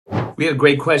We had a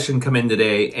great question come in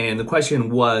today, and the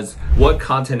question was, what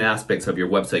content aspects of your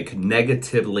website could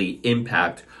negatively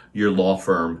impact your law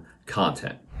firm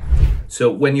content? So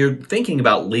when you're thinking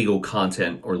about legal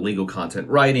content or legal content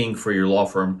writing for your law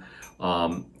firm,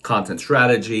 content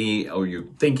strategy, or you're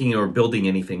thinking or building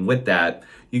anything with that,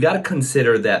 you got to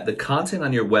consider that the content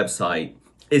on your website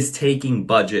is taking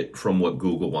budget from what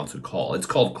Google wants to call. It's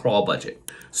called crawl budget.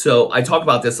 So I talk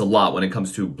about this a lot when it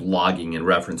comes to blogging, in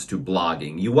reference to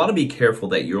blogging. You want to be careful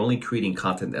that you're only creating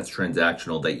content that's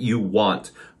transactional, that you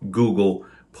want Google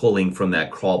pulling from that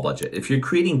crawl budget. If you're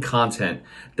creating content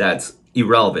that's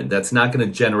irrelevant, that's not going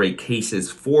to generate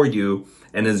cases for you,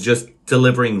 and is just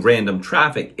delivering random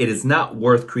traffic, it is not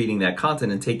worth creating that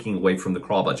content and taking away from the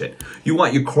crawl budget. You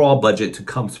want your crawl budget to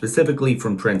come specifically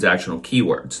from transactional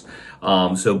keywords.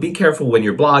 So be careful when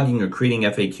you're blogging or creating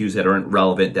FAQs that aren't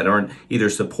relevant, that aren't either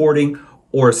supporting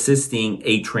or assisting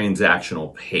a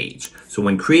transactional page. So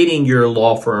when creating your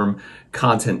law firm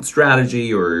content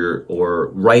strategy or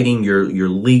writing your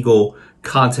legal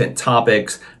content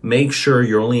topics, make sure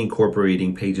you're only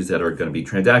incorporating pages that are going to be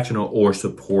transactional or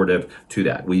supportive to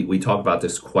that. We talk about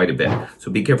this quite a bit.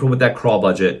 So be careful with that crawl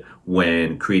budget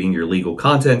when creating your legal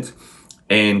content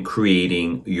and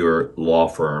creating your law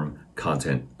firm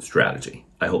content strategy.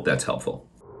 I hope that's helpful.